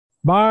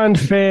Bond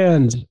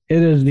fans,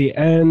 it is the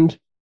end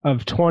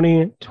of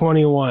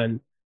 2021.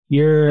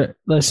 You're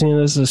listening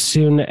to this as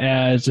soon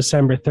as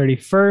December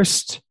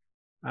 31st.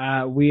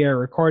 We are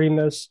recording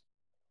this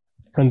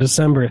on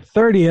December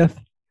 30th.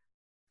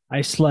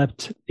 I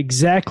slept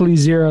exactly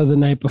 0 the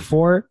night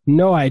before.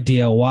 No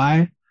idea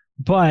why,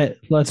 but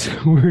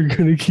we're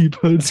going to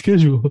keep on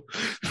schedule.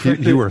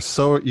 You were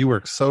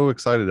so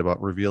excited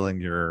about revealing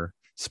your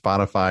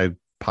Spotify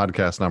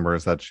podcast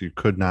numbers that you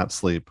could not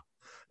sleep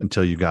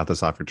until you got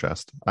this off your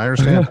chest. I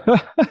understand.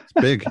 It's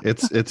big.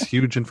 It's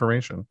huge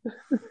information.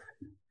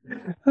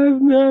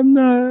 I'm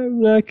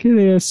not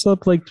kidding. I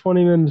slept like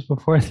 20 minutes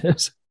before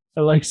this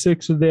at like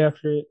 5 in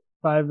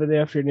the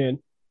afternoon.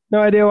 No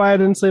idea why I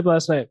didn't sleep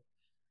last night.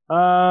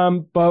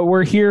 But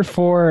we're here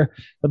for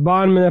the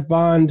Bond Minute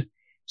Bond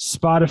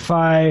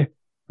Spotify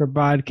for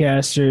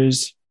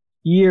podcasters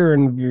year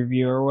in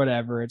review or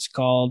whatever it's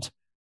called.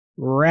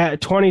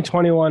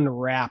 2021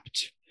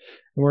 Wrapped.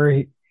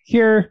 We're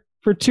here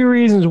for two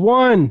reasons.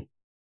 One,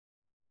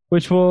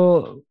 which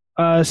we'll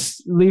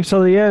leave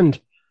till the end.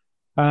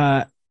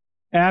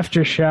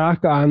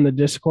 Aftershock on the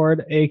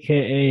Discord,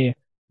 aka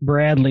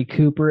Bradley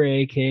Cooper,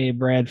 aka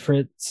Brad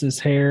Fritz's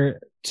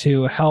hair,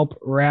 to help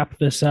wrap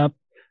this up.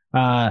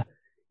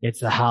 It's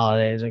the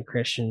holidays and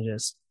Christian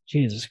just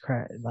Jesus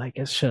Christ, like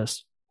it's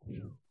just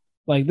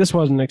like this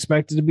wasn't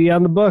expected to be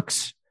on the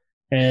books,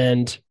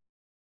 and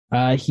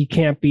he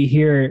can't be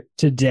here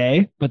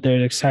today. But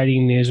there's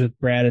exciting news with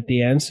Brad at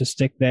the end, so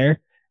stick there.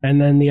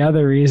 And then the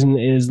other reason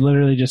is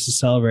literally just to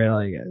celebrate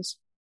all you guys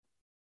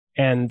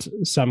and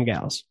some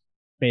gals,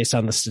 based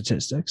on the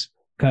statistics,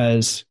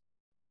 because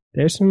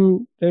there's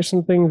some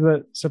things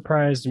that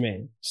surprised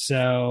me.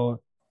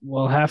 So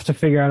we'll have to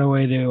figure out a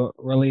way to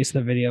release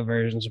the video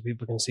version so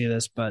people can see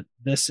this. But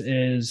this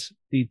is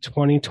the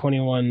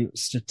 2021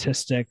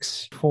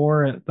 statistics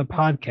for the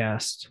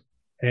podcast,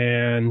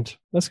 and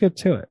let's get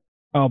to it.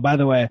 Oh, by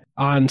the way,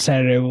 on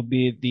Saturday will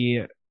be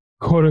the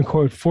quote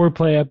unquote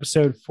foreplay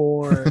episode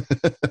for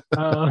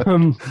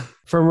from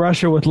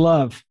Russia with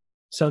Love.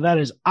 So that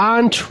is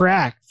on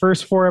track.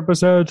 First 4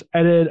 episodes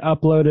edited,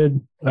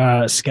 uploaded,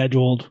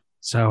 scheduled.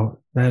 So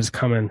that is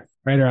coming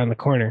right around the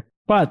corner.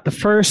 But the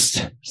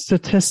first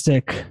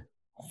statistic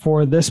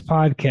for this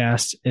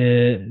podcast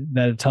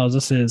that it tells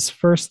us is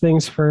first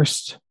things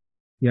first.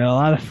 You got a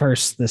lot of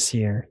firsts this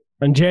year.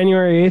 On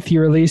January 8th,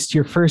 you released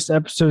your first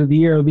episode of the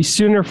year. It'll be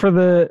sooner for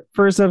the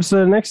first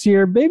episode of next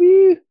year,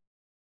 baby.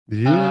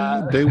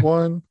 Yeah, day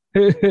one.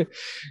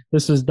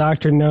 This was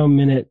Dr. No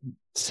Minute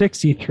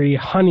 63,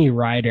 Honey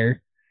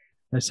Rider.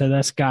 I said,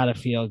 that's got to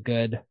feel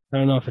good. I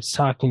don't know if it's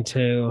talking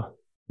to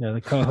the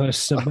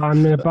co-hosts of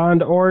Bond Minute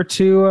Bond or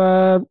to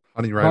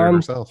Honey Rider Bond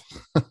herself.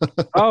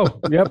 Oh,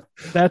 yep,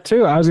 that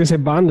too. I was going to say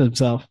Bond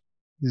himself.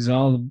 It's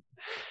all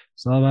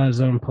about his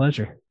own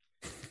pleasure.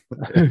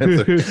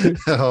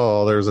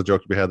 There's a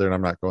joke to be had there, and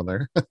I'm not going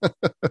there.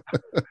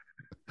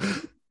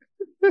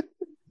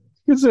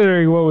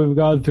 Considering what we've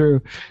gone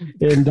through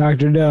in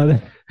Dr.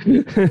 No,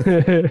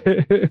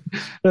 that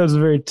was a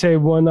very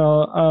tame one.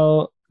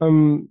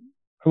 I'm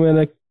going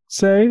to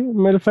say in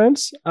my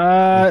defense.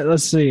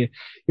 Let's see.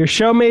 Your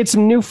show made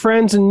some new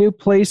friends in new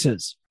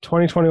places.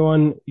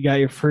 2021, you got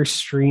your first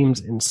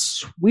streams in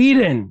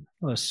Sweden.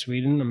 Oh,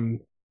 Sweden. I'm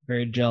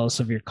very jealous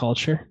of your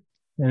culture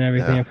and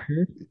everything I've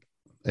heard.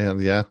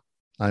 And yeah,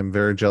 I'm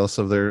very jealous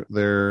of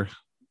their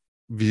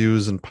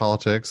views and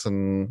politics,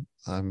 and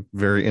I'm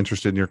very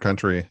interested in your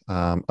country.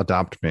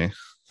 Adopt me.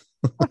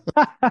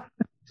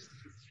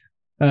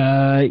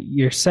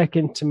 You're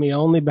second to me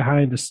only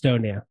behind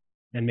Estonia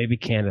and maybe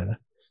Canada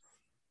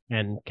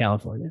and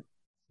California.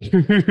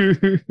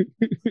 You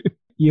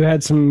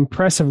had some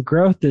impressive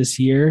growth this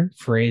year,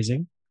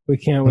 phrasing. We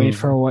can't wait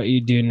for what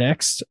you do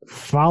next.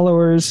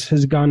 Followers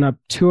has gone up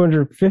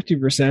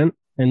 250%,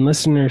 and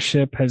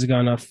listenership has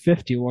gone up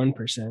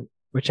 51%,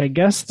 which I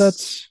guess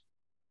that's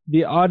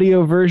the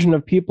audio version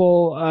of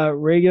people,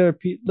 regular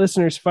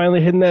listeners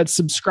finally hitting that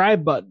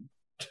subscribe button.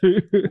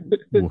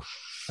 And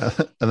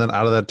then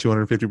out of that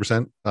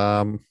 250%,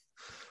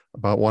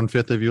 about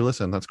 1/5 of you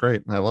listen. That's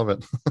great. I love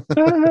it.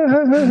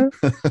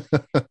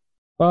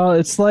 Well,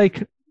 it's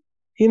like,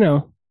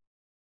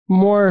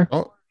 more.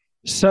 Oh.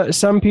 So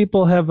some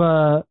people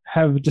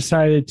have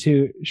decided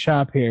to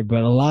shop here,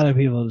 but a lot of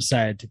people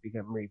decided to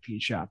become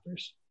repeat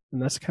shoppers, and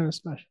that's kind of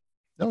special.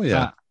 Oh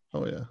yeah.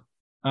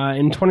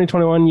 In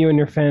 2021, you and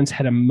your fans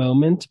had a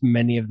moment.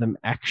 Many of them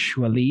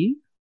actually.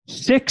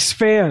 6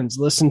 fans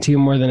listened to you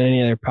more than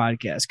any other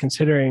podcast,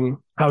 considering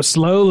how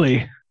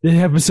slowly the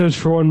episodes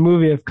for one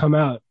movie have come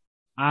out.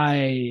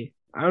 I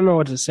don't know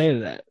what to say to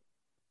that.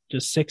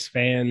 Just 6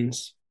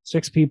 fans,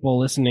 6 people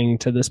listening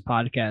to this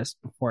podcast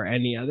before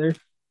any other.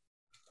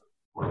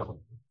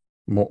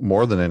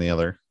 More than any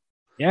other.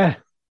 Yeah.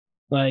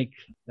 Like,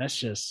 that's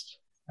just,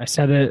 I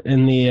said it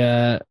in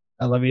the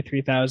I Love You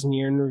 3000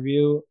 Year in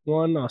Review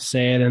one. I'll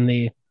say it in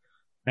the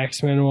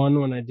X-Men one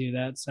when I do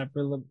that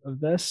separate of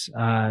this.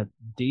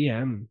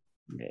 DM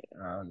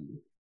on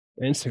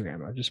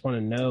Instagram. I just want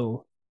to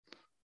know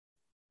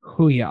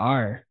who you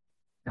are.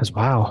 Because,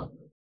 wow,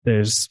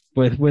 There's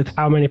with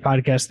how many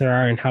podcasts there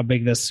are and how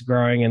big this is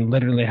growing and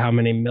literally how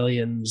many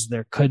millions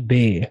there could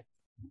be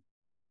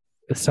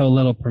with so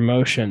little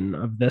promotion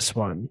of this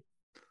one.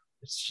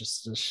 It's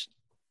just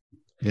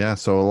Yeah,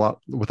 so a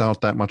lot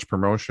without that much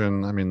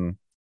promotion. I mean,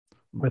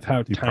 with how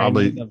you tiny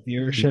probably the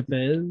viewership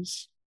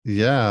is.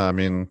 yeah. I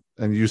mean,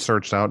 and you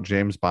searched out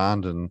James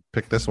Bond and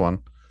picked this one.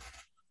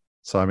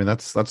 So I mean,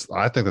 that's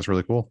I think that's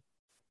really cool.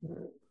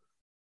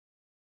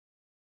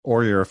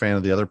 Or you're a fan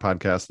of the other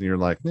podcast and you're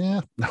like,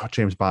 yeah, no,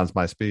 James Bond's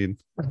my speed.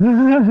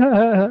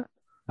 All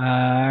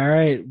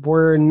right.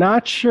 We're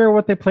not sure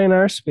what they play in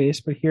our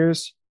space, but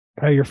here's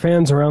how your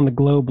fans around the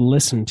globe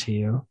listen to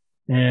you.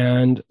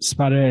 And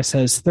Spotify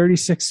says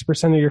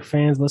 36% of your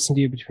fans listen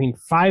to you between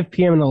 5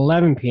 p.m. and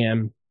 11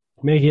 p.m.,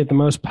 making it the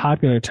most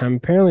popular time.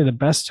 Apparently, the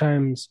best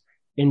times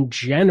in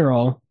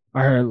general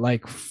are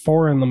like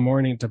 4 in the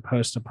morning to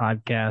post a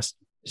podcast.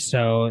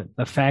 So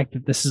the fact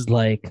that this is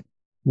like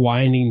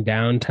winding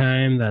down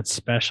time, that's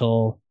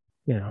special,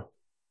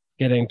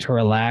 getting to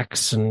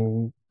relax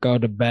and go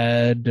to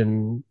bed.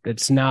 And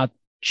it's not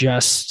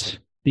just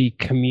the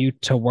commute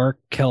to work,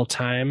 kill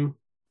time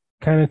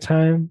kind of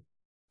time.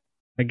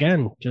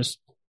 Again, just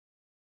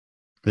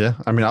Yeah,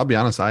 I mean, I'll be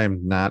honest, I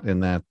am not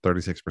in that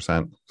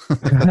 36%.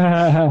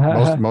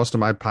 Most of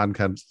my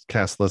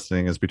podcast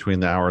listening is between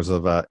the hours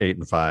of 8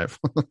 and 5.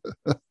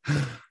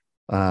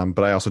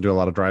 But I also do a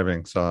lot of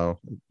driving, so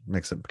it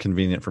makes it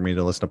convenient for me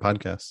to listen to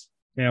podcasts.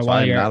 Yeah, so while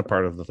I'm you're not a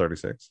part of the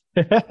 36.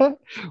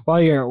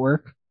 while you're at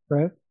work,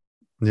 right?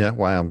 Yeah,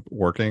 while I'm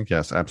working,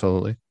 yes,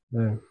 absolutely.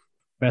 Yeah.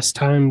 Best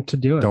time to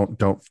do it.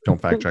 Don't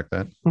fact check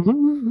that.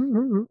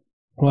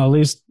 Well, at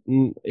least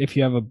if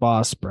you have a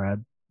boss,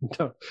 Brad,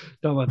 don't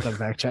let them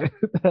fact check.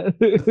 This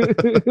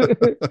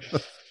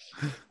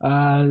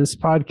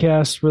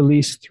podcast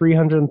released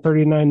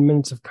 339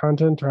 minutes of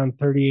content, around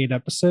 38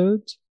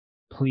 episodes.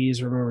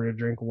 Please remember to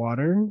drink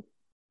water.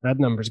 That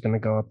number is going to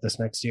go up this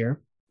next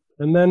year.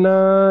 And then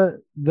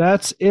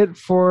that's it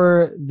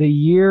for the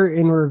year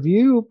in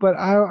review. But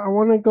I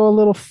want to go a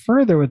little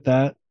further with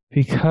that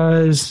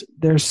because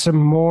there's some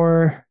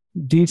more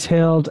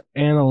detailed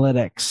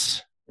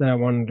analytics that I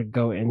wanted to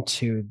go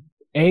into.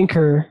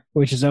 Anchor,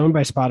 which is owned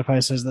by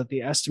Spotify, says that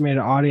the estimated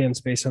audience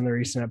based on the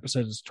recent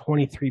episodes is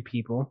 23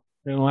 people.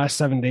 In the last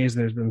 7 days,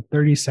 there's been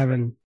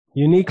 37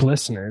 unique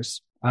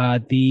listeners.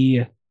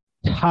 The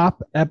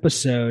top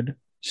episode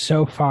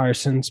so far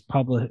since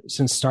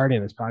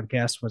starting this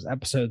podcast was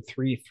episode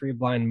 3, Three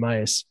Blind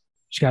Mice,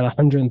 which got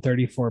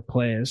 134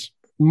 plays.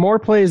 More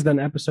plays than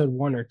episode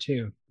 1 or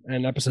 2.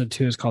 And episode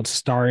 2 is called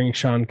Starring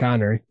Sean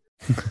Connery.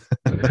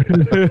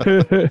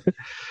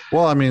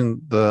 Well, I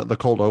mean, the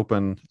cold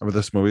open of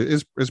this movie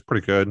is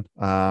pretty good.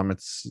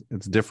 It's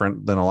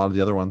different than a lot of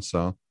the other ones.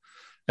 So,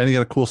 and you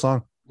get a cool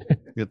song.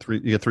 You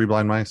get Three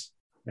Blind Mice.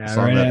 Yeah, a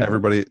song that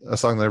everybody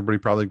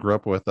probably grew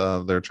up with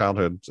their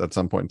childhood at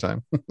some point in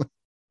time.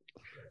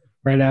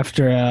 Right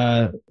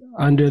after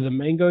Under the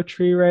Mango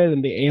Tree, right?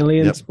 And the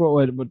aliens. Yep.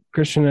 What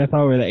Christian and I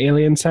thought were the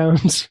alien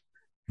sounds.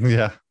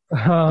 Yeah.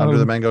 Under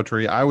the Mango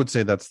Tree. I would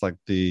say that's like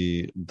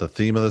the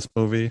theme of this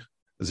movie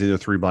is either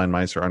Three Blind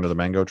Mice or Under the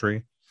Mango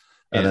Tree.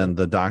 And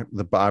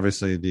then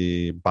obviously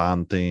the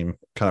Bond theme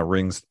kind of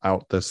rings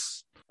out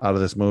of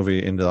this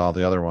movie into all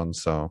the other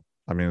ones. So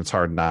I mean, it's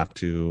hard not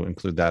to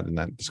include that in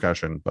that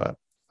discussion. But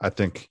I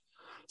think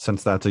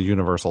since that's a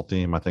universal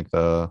theme, I think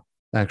the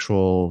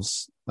actual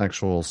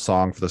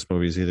song for this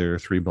movie is either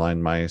Three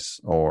Blind Mice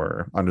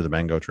or Under the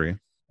Mango Tree.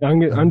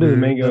 Under the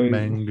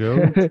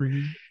Mango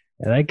Tree.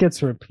 Yeah, that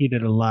gets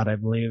repeated a lot, I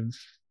believe.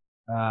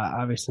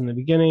 Obviously in the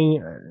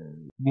beginning,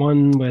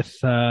 one with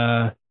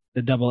the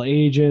double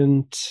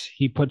agent,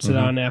 he puts it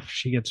on after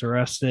she gets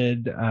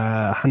arrested.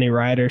 Honey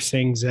Rider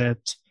sings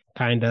it,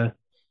 kind of.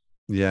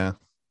 Yeah.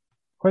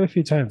 Quite a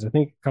few times. I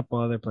think a couple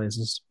other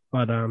places.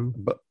 But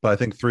I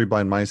think Three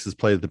Blind Mice is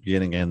played at the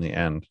beginning and the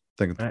end.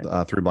 I think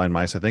Three Blind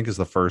Mice, I think, is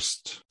the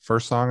first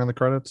song in the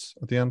credits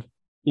at the end.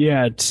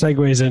 Yeah, it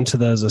segues into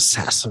those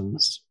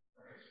assassins.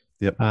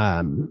 Yep.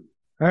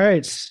 All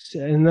right.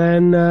 And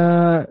then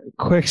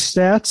quick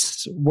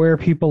stats where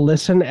people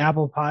listen.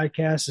 Apple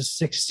Podcasts is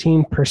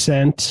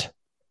 16%.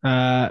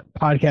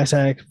 Podcast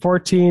Addict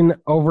 14%.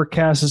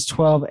 Overcast is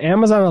 12%.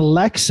 Amazon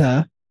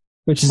Alexa,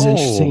 which is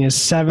interesting, is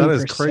 7%. That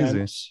is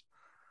crazy.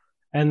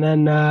 And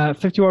then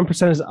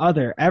 51% is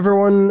other.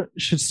 Everyone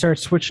should start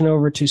switching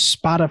over to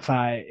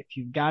Spotify if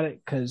you've got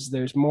it, because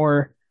there's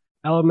more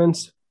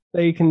elements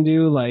that you can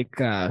do. Like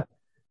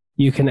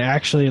you can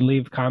actually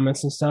leave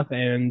comments and stuff.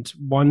 And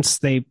once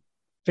they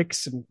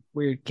fix some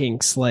weird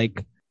kinks,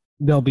 like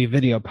there'll be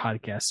video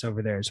podcasts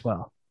over there as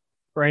well.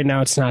 Right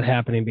now it's not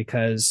happening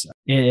because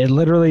it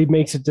literally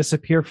makes it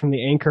disappear from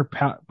the Anchor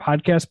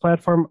podcast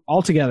platform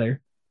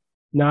altogether.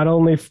 Not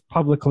only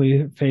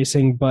publicly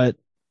facing, but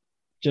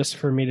just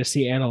for me to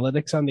see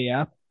analytics on the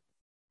app.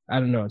 I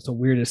don't know. It's the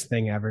weirdest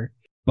thing ever.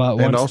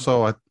 But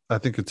also, I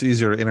think it's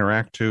easier to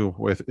interact too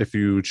with, if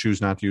you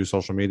choose not to use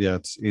social media,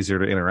 it's easier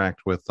to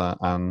interact with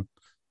on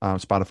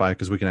Spotify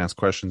because we can ask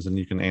questions and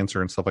you can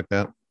answer and stuff like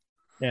that.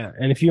 Yeah.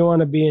 And if you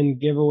want to be in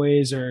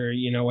giveaways or,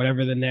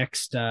 whatever the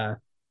next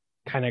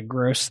kind of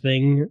gross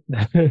thing.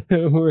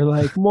 We're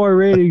like, more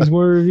ratings,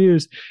 more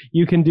reviews.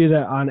 You can do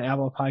that on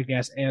Apple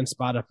Podcasts and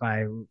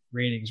Spotify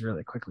ratings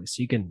really quickly.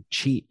 So you can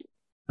cheat,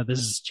 but this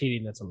is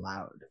cheating that's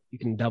allowed. You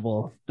can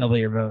double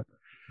your vote.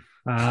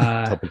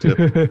 Double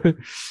tip.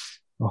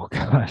 Oh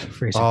God,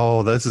 freezing.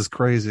 Oh, this is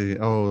crazy.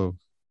 Oh,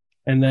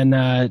 And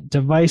then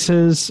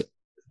devices,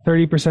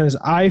 30% is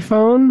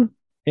iPhone,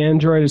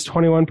 Android is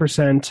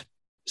 21%,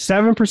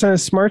 7%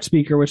 is smart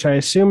speaker, which I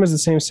assume is the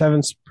same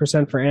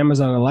 7% for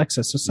Amazon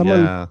Alexa. So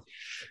someone, yeah.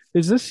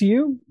 is this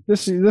you?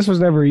 This was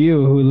never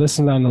you who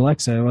listened on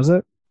Alexa, was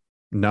it?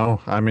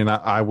 No, I mean,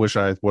 I wish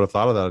I would have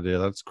thought of that idea.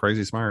 That's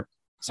crazy smart.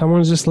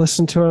 Someone's just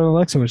listened to it on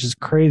Alexa, which is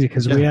crazy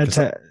because Yeah,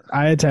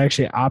 I had to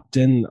actually opt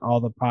in all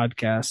the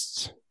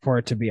podcasts for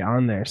it to be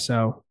on there.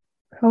 So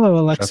hello,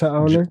 Alexa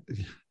owner.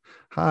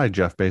 Hi,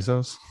 Jeff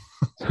Bezos.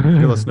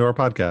 You listen to our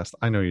podcast.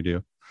 I know you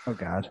do. Oh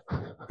God.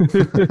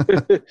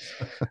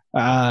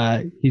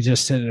 He's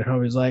just sitting at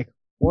home. He's like,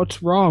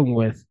 what's wrong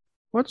with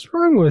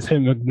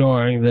him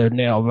ignoring the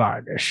nail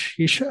varnish?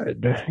 He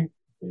should.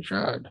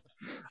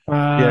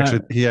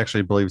 He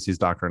actually believes he's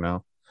Doctor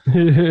now.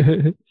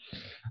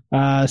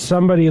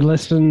 Somebody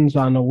listens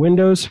on a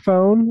Windows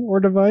phone or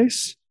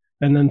device,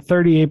 and then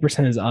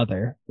 38% is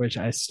other, which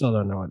I still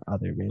don't know what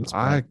other means.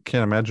 I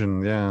can't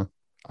imagine. Yeah,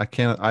 I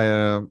can't.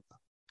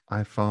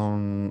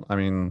 iPhone. I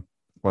mean,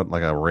 what,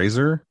 like a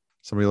Razor?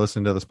 Somebody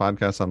listening to this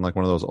podcast on like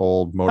one of those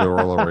old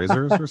Motorola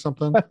Razors or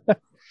something.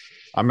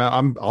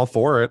 I'm all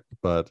for it,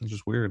 but it's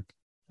just weird.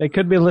 They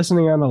could be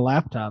listening on a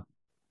laptop.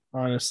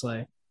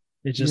 Honestly,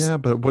 it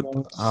just but what?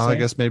 I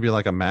guess maybe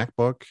like a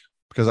MacBook,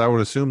 because I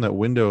would assume that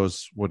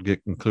Windows would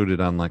get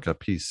included on like a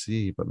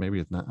PC, but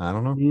maybe it's not. I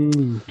don't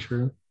know.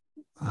 True.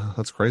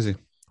 That's crazy.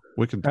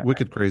 Wicked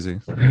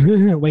crazy.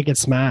 Wicked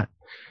smart.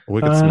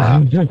 Wicked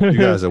smart. You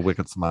guys are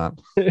wicked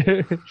smart.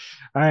 All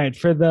right,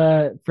 for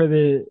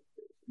the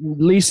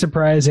least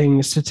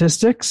surprising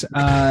statistics,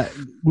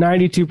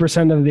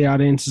 92% of the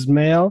audience is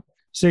male,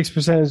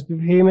 6% is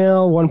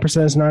female,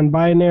 1% is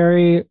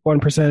non-binary,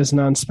 1% is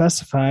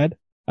non-specified,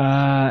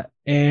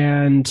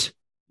 and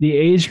the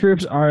age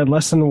groups are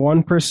less than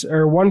 1%,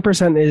 or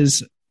 1%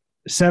 is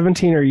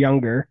 17 or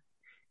younger.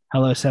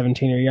 Hello,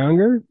 17 or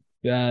younger.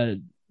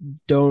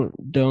 Don't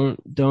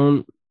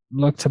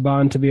look to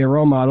Bond to be a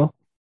role model.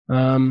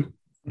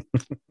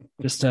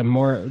 Just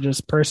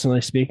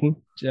personally speaking,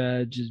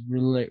 just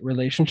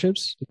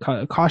relationships.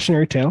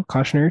 Cautionary tale.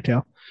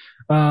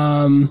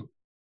 Learn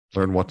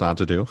what not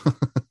to do.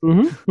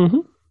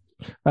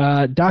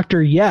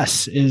 Dr.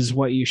 Yes is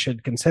what you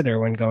should consider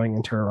when going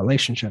into a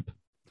relationship.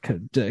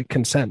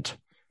 Consent.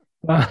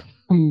 That's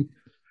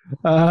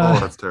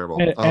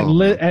terrible.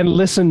 And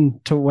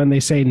listen to when they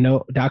say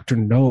no, Dr.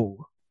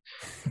 No.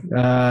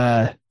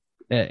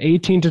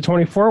 18 to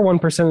 24,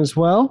 1% as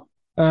well.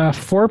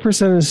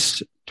 4%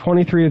 is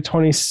 23 to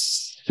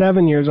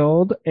 27 years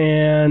old,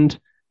 and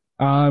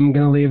I'm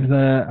going to leave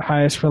the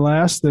highest for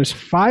last. There's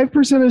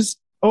 5% is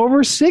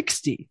over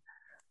 60,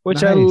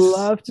 which nice. I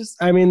love.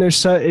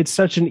 It's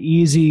such an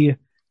easy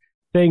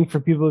thing for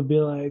people to be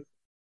like,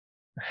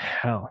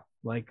 hell,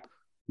 like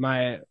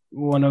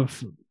one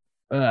of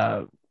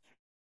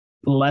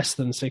less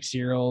than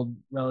 60-year-old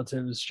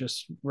relatives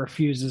just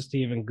refuses to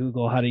even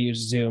Google how to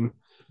use Zoom.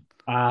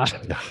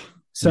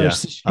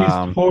 She's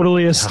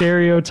totally a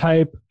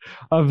stereotype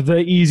of the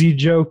easy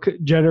joke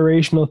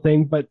generational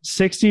thing, but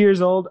 60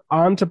 years old,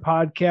 onto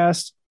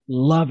podcast,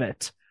 love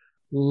it.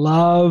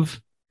 Love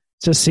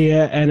to see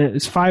it. And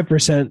it's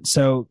 5%.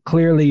 So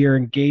clearly you're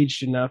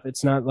engaged enough.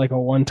 It's not like a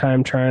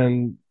one-time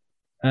trying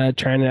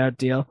it out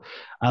deal.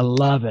 I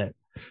love it.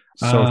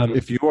 So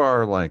if you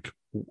are like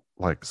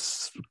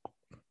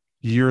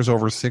years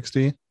over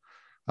 60,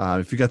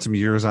 if you got some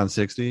years on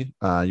 60,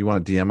 you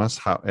want to DM us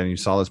and you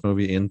saw this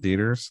movie in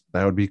theaters,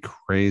 that would be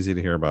crazy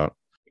to hear about.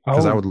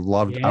 Because I would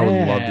love to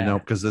know,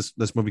 because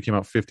this movie came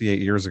out 58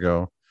 years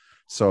ago.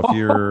 So if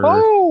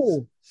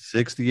you're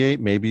 68,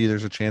 maybe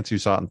there's a chance you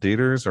saw it in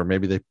theaters, or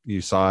maybe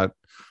you saw it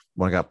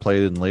when it got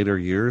played in later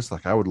years.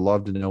 Like, I would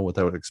love to know what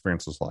that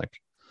experience was like.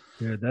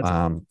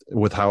 Yeah,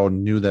 with how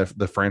new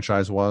the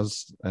franchise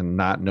was, and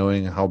not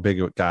knowing how big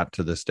it got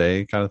to this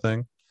day, kind of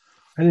thing.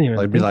 I didn't even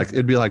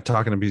it'd be like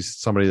talking to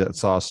somebody that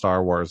saw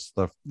Star Wars,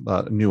 the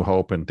New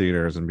Hope in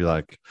theaters, and be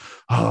like,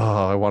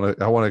 oh, I want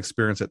to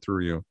experience it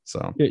through you.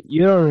 So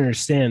you don't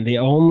understand. The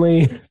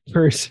only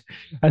person,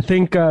 I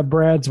think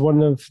Brad's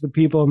one of the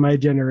people in my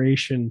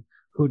generation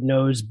who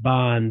knows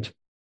Bond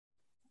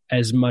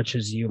as much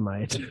as you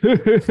might.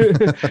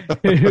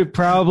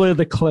 Probably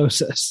the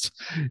closest.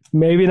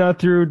 Maybe not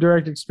through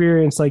direct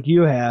experience like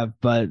you have,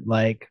 but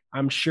like,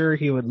 I'm sure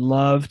he would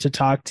love to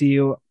talk to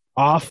you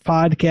off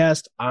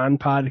podcast, on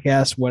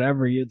podcast,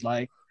 whatever you'd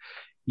like.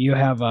 You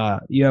have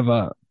a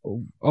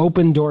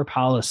open door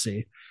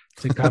policy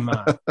to come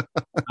out.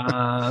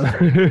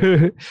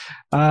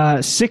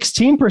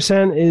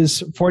 16%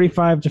 is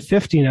 45 to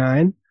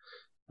 59.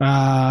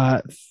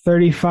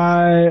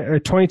 35 or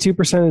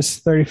 22% is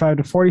 35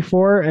 to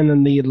 44, and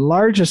then the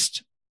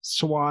largest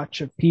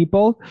swatch of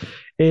people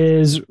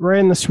is right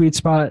in the sweet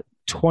spot,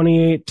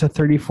 28 to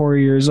 34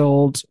 years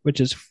old,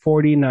 which is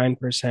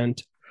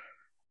 49%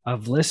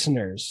 of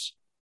listeners.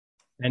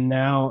 And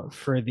now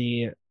for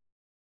the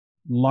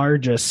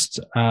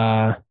largest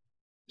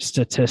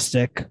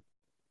statistic,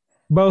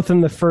 both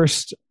in the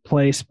first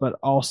place, but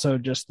also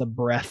just the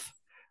breadth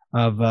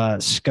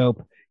of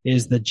scope,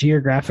 is the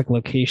geographic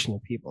location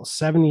of people.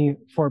 74%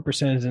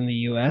 is in the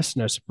U.S.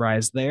 No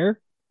surprise there.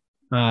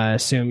 I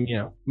assume,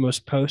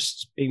 most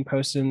posts being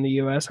posted in the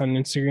U.S. on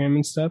Instagram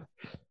and stuff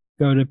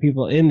go to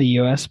people in the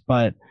U.S.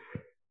 But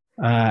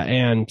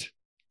and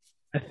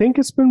I think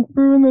it's been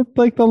proven that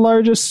like the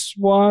largest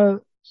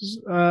part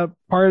of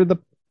the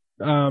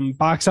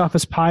box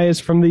office pie is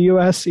from the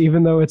U.S.,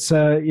 even though it's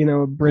a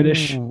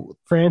British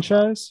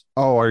franchise.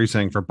 Oh, are you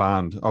saying for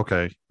Bond?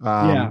 Okay.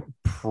 Yeah,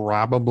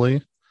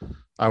 probably.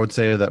 I would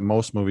say that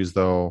most movies,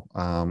 though,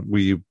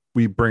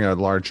 we bring a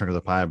large chunk of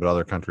the pie, but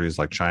other countries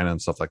like China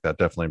and stuff like that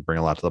definitely bring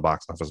a lot to the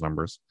box office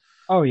numbers.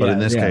 Oh, yeah. But in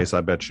this case,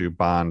 I bet you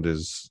Bond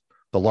is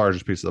the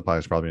largest piece of the pie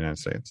is probably the United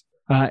States.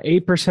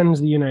 8% is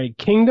the United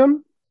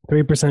Kingdom,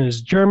 3%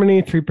 is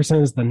Germany,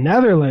 3% is the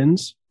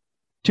Netherlands,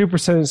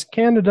 2% is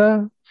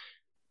Canada,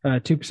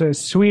 2% is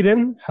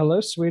Sweden.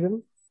 Hello,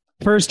 Sweden.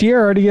 First year,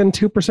 already getting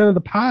 2% of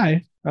the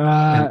pie.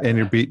 And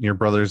you're beating your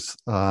brothers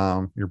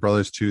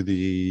to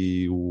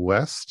the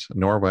west,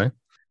 Norway.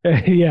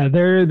 Yeah,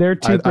 they're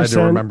 2%. I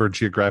don't remember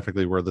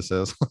geographically where this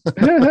is.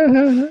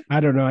 I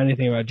don't know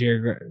anything about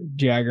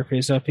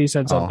geography, so if he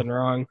said something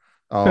wrong.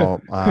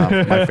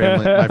 My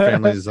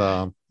family is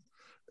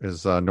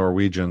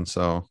Norwegian,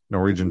 so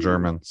Norwegian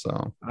German.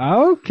 So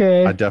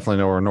okay, I definitely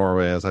know where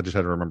Norway is. I just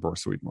had to remember where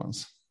Sweden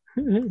was.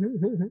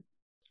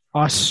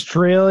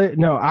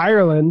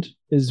 Ireland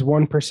is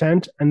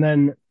 1%, and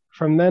then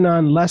from then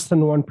on, less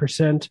than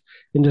 1%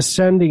 in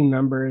descending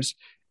numbers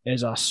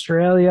is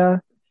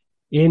Australia,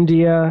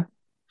 India,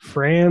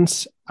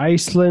 France,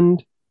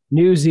 Iceland,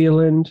 New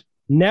Zealand,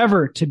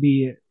 never to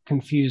be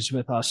confused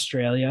with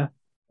Australia.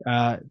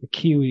 The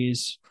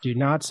Kiwis do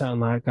not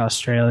sound like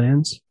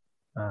Australians.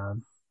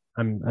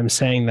 I'm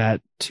saying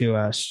that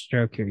to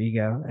stroke your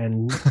ego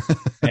and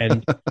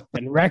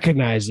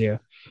recognize you,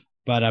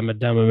 but I'm a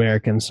dumb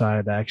American, so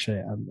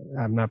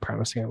I'm not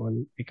promising I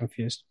wouldn't be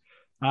confused.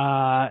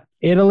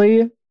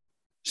 Italy,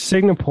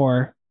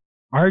 Singapore,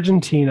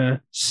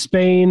 Argentina,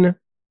 Spain,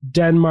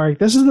 Denmark.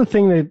 This is the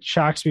thing that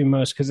shocks me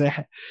most because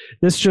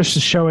this just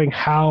is showing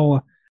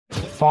how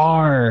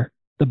far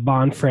the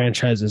Bond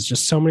franchise is.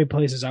 Just so many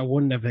places I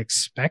wouldn't have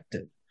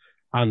expected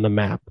on the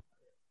map.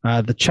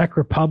 The Czech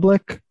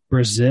Republic,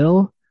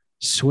 Brazil,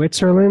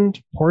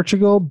 Switzerland,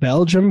 Portugal,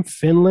 Belgium,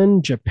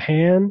 Finland,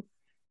 Japan,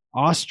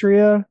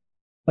 Austria.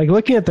 Like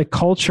looking at the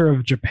culture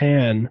of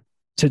Japan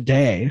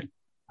today,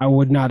 I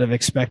would not have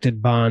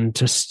expected Bond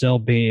to still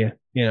be,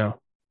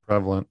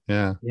 prevalent.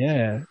 Yeah.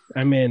 Yeah.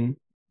 I mean,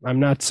 I'm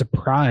not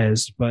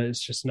surprised, but it's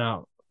just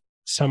not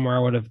somewhere I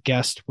would have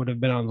guessed would have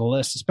been on the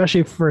list,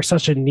 especially for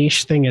such a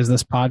niche thing as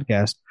this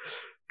podcast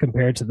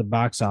compared to the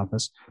box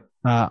office.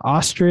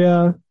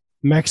 Austria,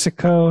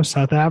 Mexico,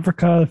 South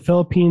Africa, the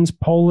Philippines,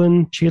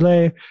 Poland,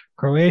 Chile,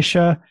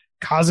 Croatia,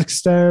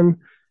 Kazakhstan,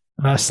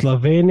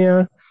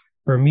 Slovenia,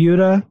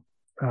 Bermuda,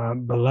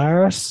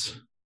 Belarus.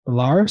 I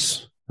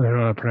don't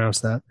know how to pronounce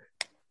that.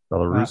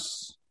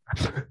 Belarus.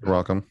 You're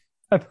welcome.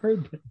 I've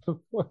heard that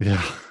before. Yeah.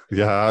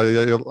 I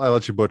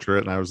let you butcher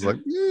it, and I was like,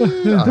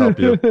 I'll help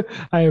you.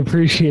 I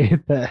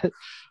appreciate that.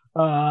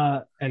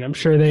 And I'm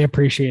sure they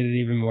appreciate it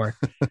even more.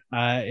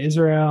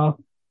 Israel,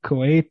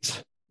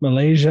 Kuwait,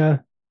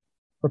 Malaysia,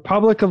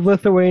 Republic of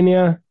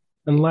Lithuania,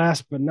 and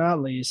last but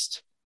not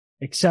least,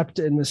 except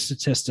in the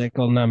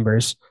statistical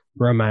numbers,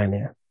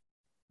 Romania.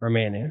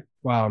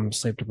 Wow, I'm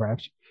sleep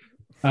deprived.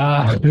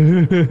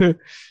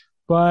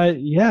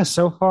 But yeah,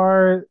 so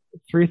far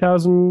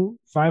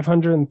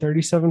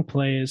 3,537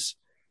 plays,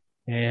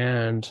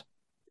 and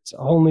it's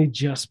only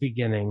just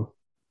beginning.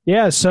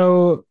 Yeah,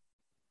 so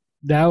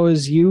that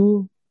was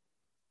you,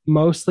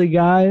 mostly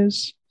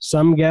guys,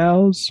 some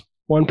gals,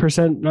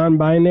 1%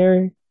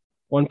 non-binary,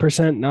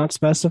 1% not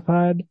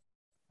specified.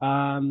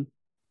 And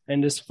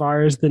as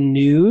far as the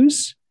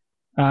news,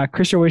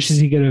 Christian wishes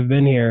he could have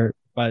been here,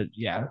 but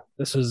yeah,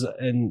 this was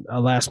a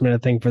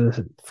last-minute thing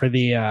for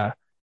the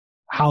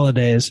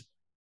holidays.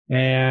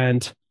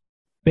 And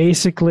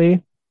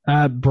basically,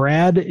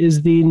 Brad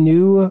is the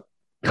new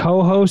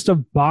co-host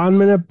of Bond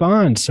Minute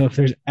Bond. So if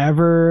there's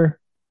ever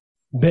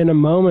been a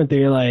moment that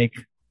you're like,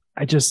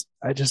 I just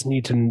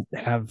need to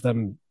have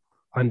them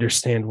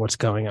understand what's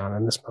going on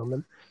in this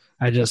moment.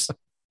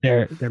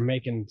 They're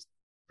making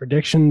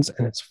predictions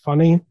and it's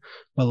funny,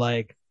 but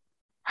like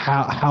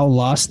how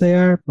lost they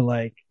are. But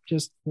like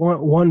just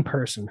one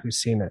person who's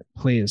seen it,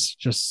 please,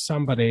 just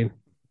somebody.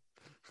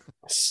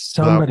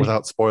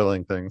 Without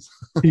spoiling things.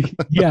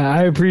 Yeah,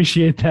 I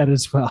appreciate that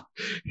as well.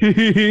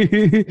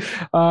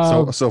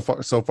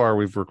 So far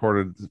we've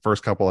recorded the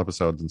first couple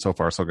episodes, and so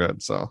far so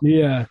good. So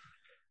yeah,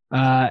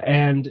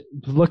 and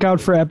look out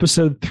for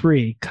episode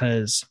 3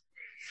 because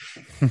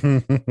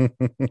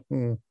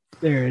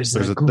there's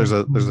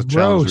a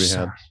challenge we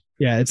had.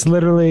 Yeah, it's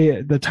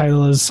literally the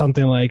title is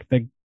something like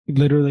the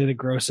literally the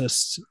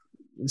grossest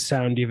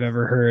sound you've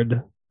ever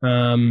heard.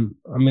 I'm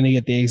gonna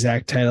get the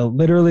exact title.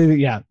 Literally,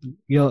 yeah,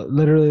 you'll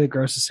literally the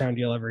grossest sound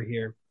you'll ever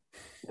hear.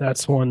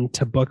 That's one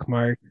to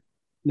bookmark,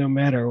 no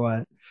matter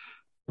what.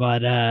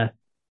 But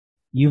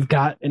you've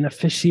got an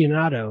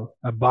aficionado,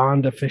 a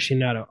Bond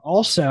aficionado.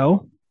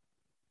 Also,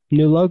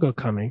 new logo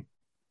coming.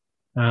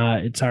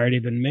 It's already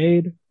been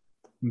made.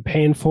 I'm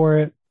paying for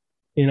it,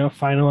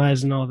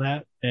 finalizing all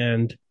that.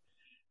 And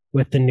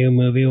with the new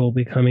movie will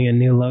be coming a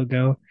new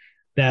logo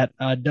that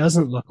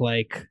doesn't look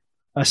like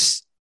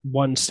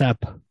one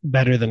step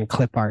better than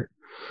clip art.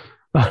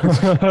 Because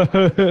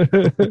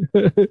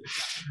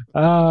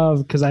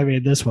I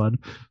made this one.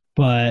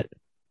 But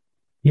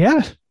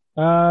yeah,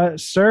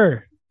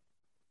 sir,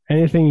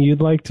 anything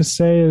you'd like to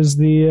say as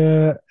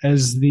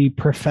the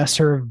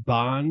professor of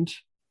Bond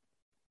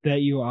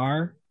that you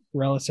are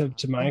relative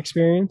to my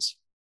experience?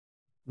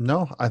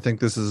 No, I think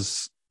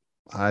this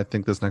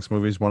next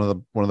movie is one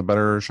of the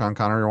better Sean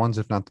Connery ones,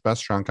 if not the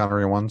best Sean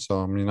Connery one.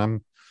 So I mean,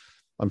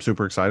 I'm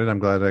super excited. I'm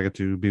glad I get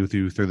to be with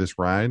you through this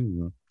ride,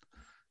 and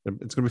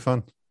it's gonna be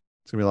fun.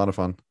 It's gonna be a lot of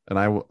fun, and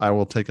I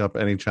will take up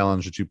any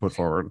challenge that you put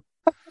forward.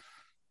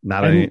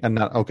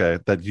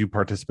 That you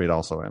participate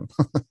also in.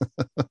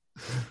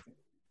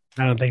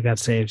 I don't think that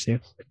saves you.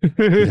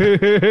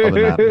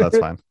 Yeah, that's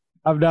fine.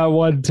 I'm not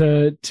one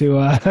to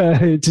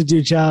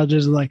do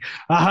challenges like,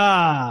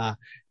 aha,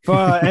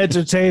 for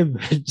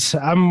entertainment.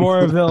 I'm more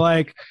of the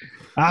like,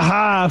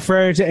 aha, for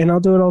entertainment. And I'll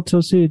do it all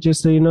till see,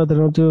 just so you know that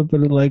I'll do it,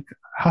 but like,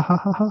 ha ha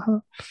ha ha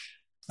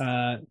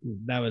ha.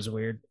 That was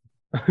weird.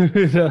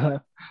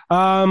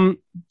 All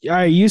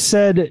right, you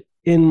said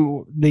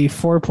in the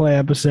foreplay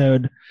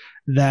episode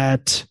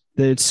that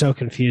it's so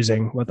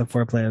confusing what the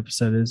foreplay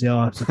episode is.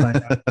 You'll have to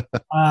find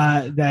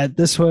out. That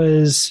this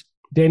was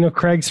Daniel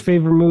Craig's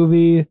favorite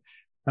movie,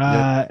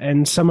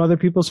 and some other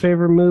people's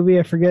favorite movie.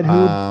 I forget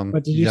who.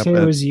 But did you say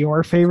it was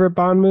your favorite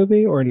Bond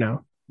movie or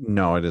no?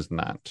 No, it is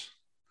not.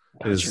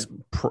 Gotcha.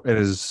 It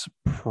is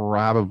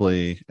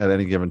probably at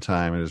any given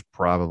time. It is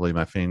probably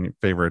my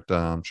favorite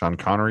Sean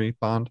Connery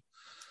Bond.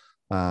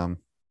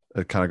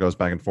 It kind of goes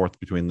back and forth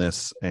between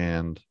this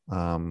and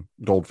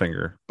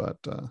Goldfinger, but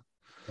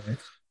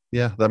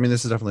yeah, I mean,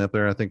 this is definitely up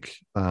there. I think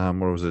what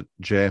was it,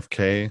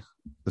 JFK?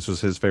 This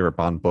was his favorite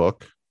Bond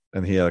book,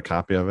 and he had a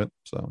copy of it.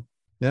 So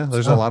yeah,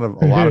 there's a lot of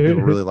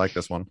people really like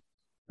this one.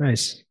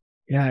 Nice.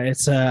 Yeah,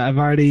 it's I've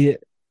already,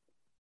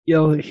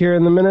 you'll hear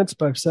in the minutes,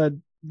 but I've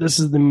said this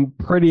is the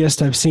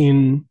prettiest I've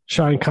seen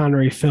Sean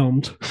Connery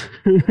filmed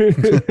in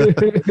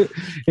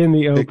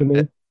the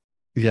opening.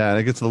 Yeah,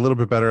 it gets a little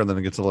bit better, and then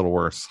it gets a little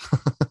worse.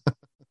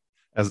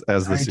 as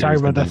the series talking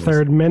about continues. The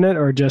third minute,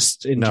 or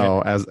just in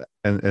general? as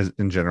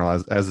in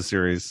general, as the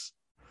series,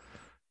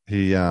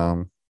 there's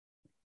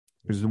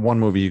one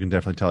movie you can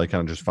definitely tell he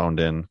kind of just phoned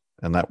in,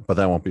 but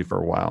that won't be for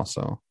a while.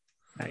 So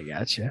I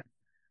gotcha.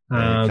 He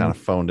kind of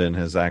phoned in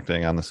his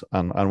acting on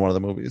one of the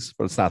movies,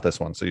 but it's not this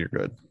one, so you're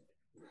good.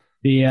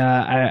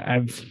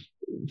 I've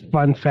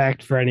fun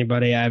fact for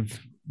anybody. I've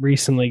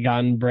recently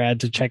gotten Brad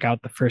to check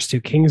out the first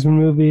two Kingsman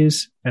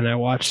movies, and I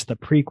watched the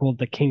prequel,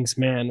 The King's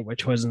Man,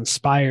 which was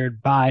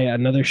inspired by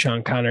another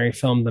Sean Connery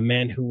film, The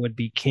Man Who Would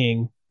Be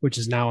King, which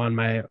is now on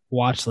my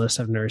watch list.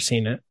 I've never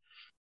seen it.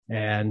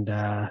 And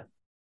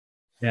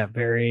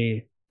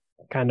very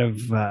kind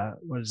of,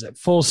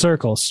 full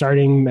circle,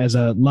 starting as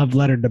a love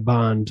letter to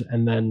Bond,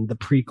 and then the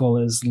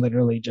prequel is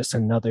literally just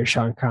another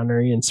Sean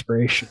Connery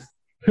inspiration.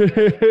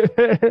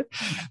 But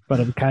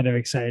I'm kind of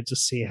excited to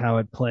see how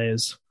it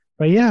plays.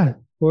 But yeah,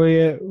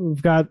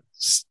 we've got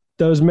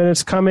those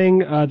minutes coming.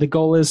 The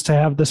goal is to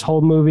have this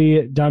whole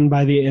movie done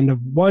by the end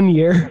of 1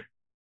 year,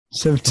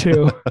 so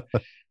 2.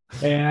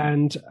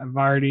 And I've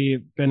already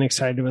been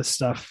excited with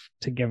stuff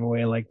to give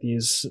away, like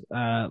these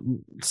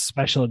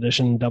special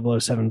edition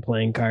 007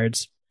 playing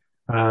cards.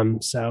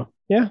 So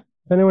yeah,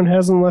 if anyone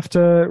hasn't left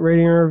a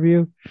rating or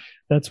review,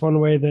 that's one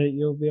way that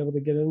you'll be able to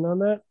get in on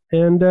that.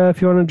 And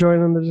if you want to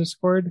join on the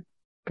Discord,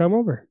 come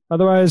over.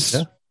 Otherwise,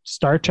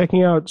 start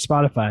checking out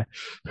Spotify.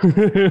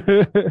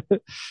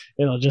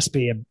 It'll just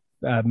be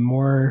a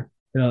more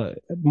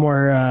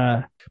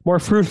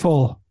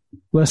fruitful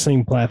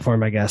listening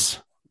platform, I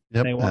guess.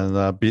 Yep,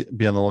 and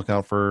be on the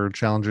lookout for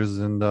challenges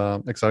and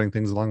exciting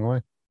things along the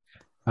way.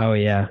 Oh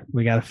yeah,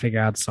 we got to figure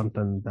out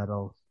something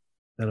that'll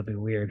be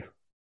weird,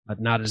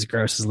 but not as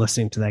gross as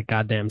listening to that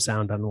goddamn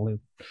sound on the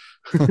loop.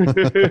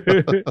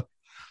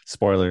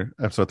 Spoiler: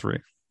 Episode 3.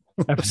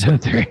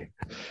 Episode 3.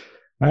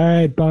 All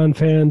right, Bond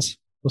fans,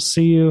 we'll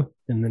see you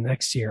in the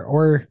next year,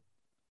 or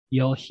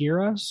you'll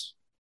hear us.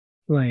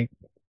 Like,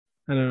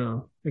 I don't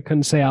know. I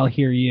couldn't say I'll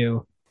hear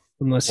you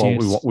unless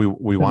you.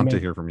 We want to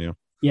hear from you.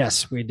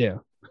 Yes, we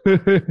do.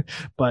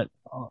 But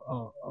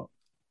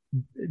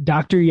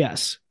Dr.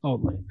 Yes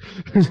only.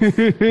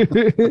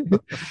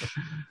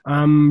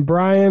 I'm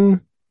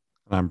Brian.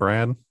 I'm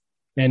Brad.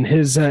 And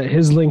his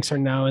links are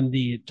now in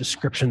the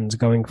descriptions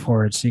going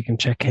forward, so you can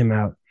check him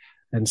out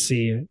and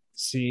see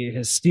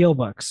his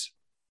steelbooks.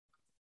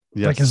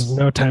 Yes. Like his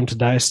No Time to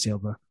Die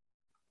steelbook.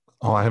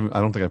 Oh, I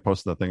don't think I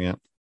posted that thing yet.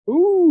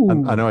 Ooh.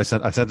 I know I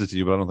sent it to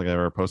you, but I don't think I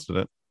ever posted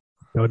it.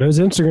 No, there's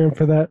Instagram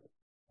for that.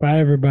 Bye,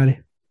 everybody.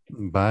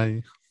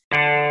 Bye.